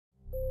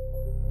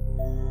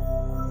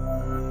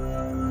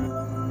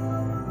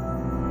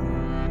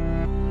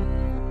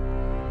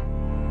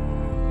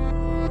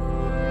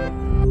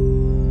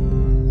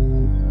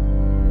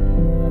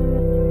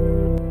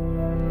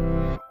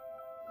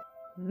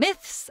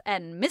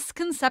and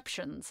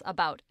misconceptions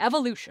about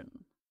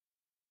evolution.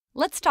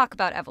 Let's talk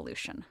about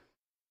evolution.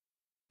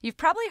 You've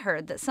probably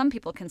heard that some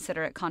people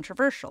consider it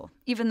controversial,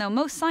 even though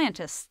most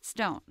scientists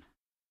don't.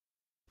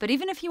 But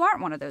even if you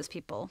aren't one of those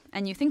people,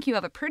 and you think you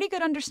have a pretty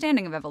good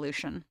understanding of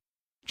evolution,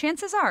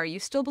 chances are you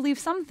still believe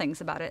some things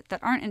about it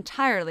that aren't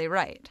entirely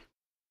right.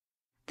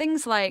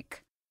 Things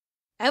like,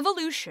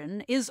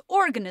 evolution is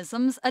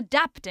organisms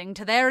adapting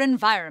to their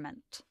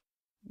environment.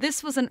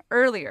 This was an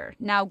earlier,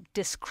 now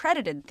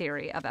discredited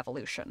theory of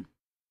evolution.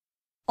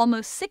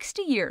 Almost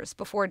 60 years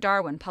before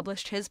Darwin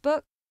published his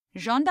book,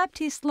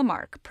 Jean-Baptiste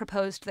Lamarck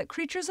proposed that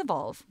creatures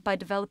evolve by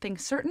developing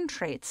certain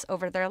traits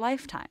over their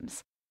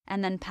lifetimes,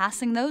 and then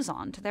passing those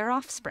on to their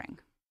offspring.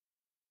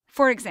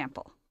 For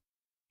example,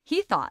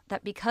 he thought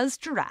that because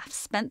giraffes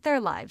spent their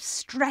lives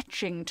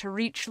stretching to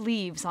reach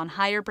leaves on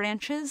higher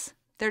branches,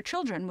 their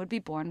children would be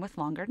born with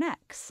longer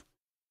necks.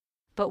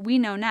 But we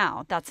know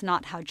now that's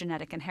not how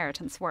genetic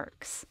inheritance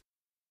works.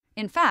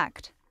 In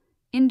fact,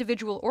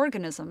 individual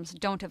organisms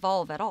don't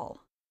evolve at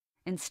all.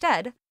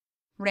 Instead,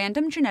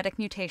 random genetic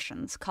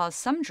mutations cause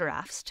some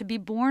giraffes to be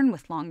born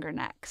with longer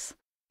necks,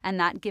 and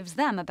that gives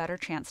them a better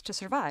chance to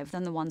survive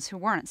than the ones who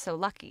weren't so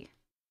lucky.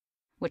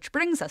 Which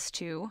brings us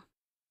to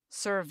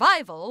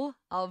survival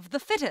of the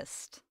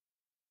fittest.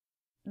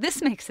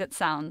 This makes it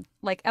sound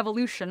like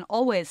evolution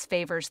always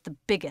favors the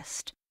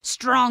biggest,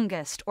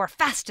 strongest, or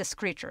fastest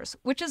creatures,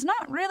 which is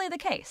not really the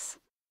case.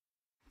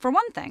 For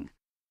one thing,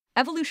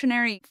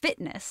 evolutionary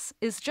fitness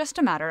is just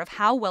a matter of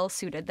how well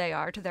suited they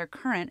are to their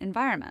current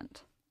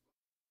environment.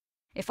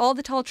 If all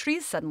the tall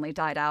trees suddenly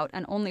died out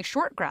and only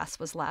short grass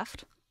was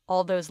left,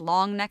 all those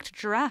long-necked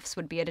giraffes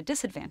would be at a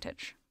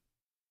disadvantage.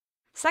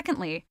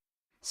 Secondly,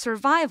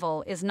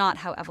 survival is not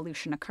how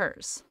evolution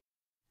occurs.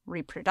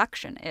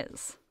 Reproduction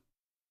is.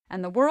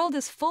 And the world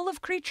is full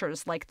of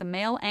creatures like the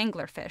male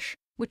anglerfish,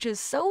 which is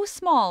so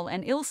small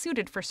and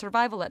ill-suited for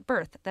survival at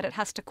birth that it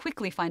has to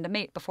quickly find a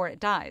mate before it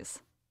dies.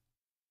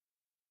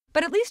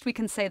 But at least we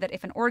can say that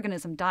if an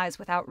organism dies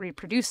without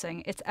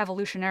reproducing, it's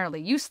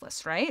evolutionarily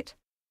useless, right?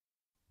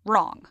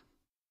 Wrong.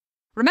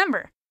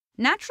 Remember,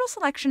 natural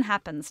selection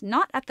happens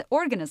not at the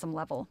organism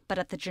level, but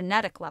at the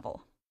genetic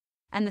level.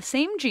 And the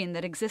same gene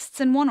that exists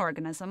in one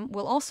organism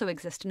will also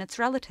exist in its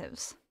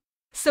relatives.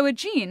 So a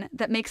gene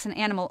that makes an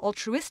animal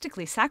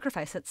altruistically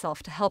sacrifice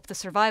itself to help the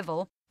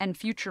survival and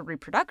future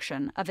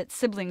reproduction of its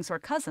siblings or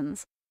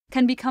cousins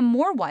can become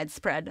more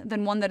widespread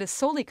than one that is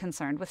solely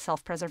concerned with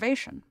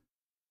self-preservation.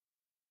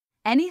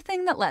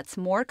 Anything that lets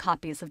more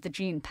copies of the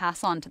gene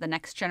pass on to the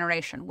next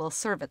generation will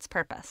serve its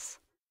purpose.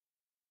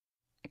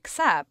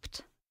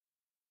 Except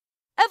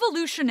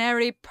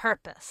evolutionary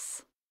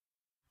purpose.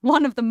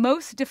 One of the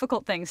most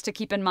difficult things to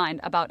keep in mind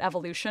about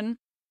evolution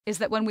is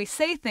that when we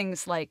say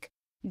things like,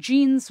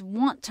 genes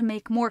want to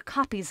make more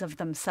copies of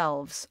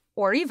themselves,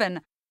 or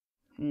even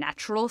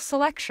natural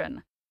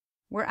selection,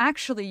 we're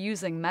actually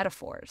using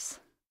metaphors.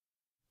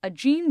 A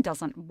gene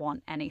doesn't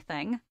want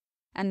anything,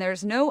 and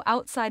there's no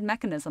outside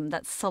mechanism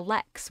that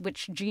selects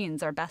which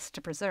genes are best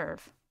to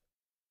preserve.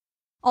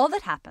 All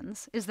that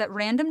happens is that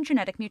random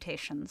genetic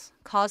mutations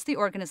cause the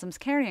organisms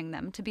carrying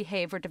them to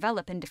behave or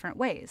develop in different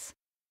ways.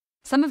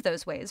 Some of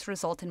those ways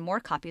result in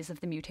more copies of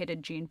the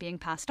mutated gene being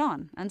passed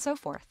on, and so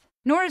forth.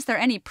 Nor is there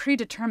any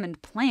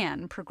predetermined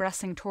plan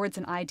progressing towards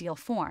an ideal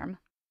form.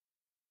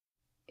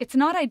 It's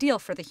not ideal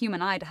for the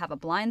human eye to have a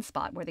blind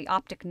spot where the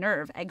optic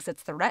nerve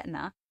exits the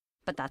retina,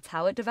 but that's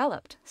how it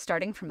developed,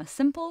 starting from a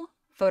simple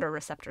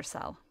photoreceptor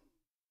cell.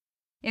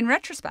 In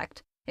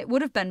retrospect, it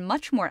would have been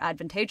much more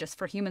advantageous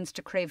for humans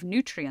to crave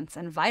nutrients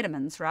and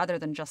vitamins rather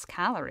than just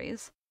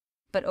calories.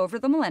 But over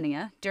the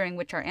millennia, during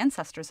which our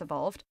ancestors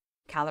evolved,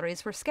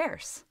 calories were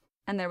scarce,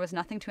 and there was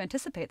nothing to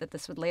anticipate that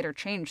this would later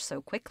change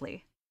so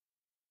quickly.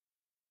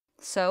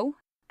 So,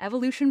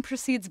 evolution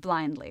proceeds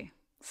blindly,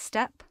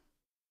 step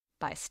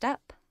by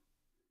step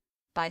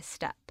by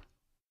step,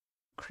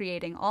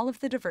 creating all of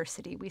the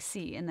diversity we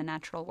see in the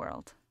natural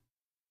world.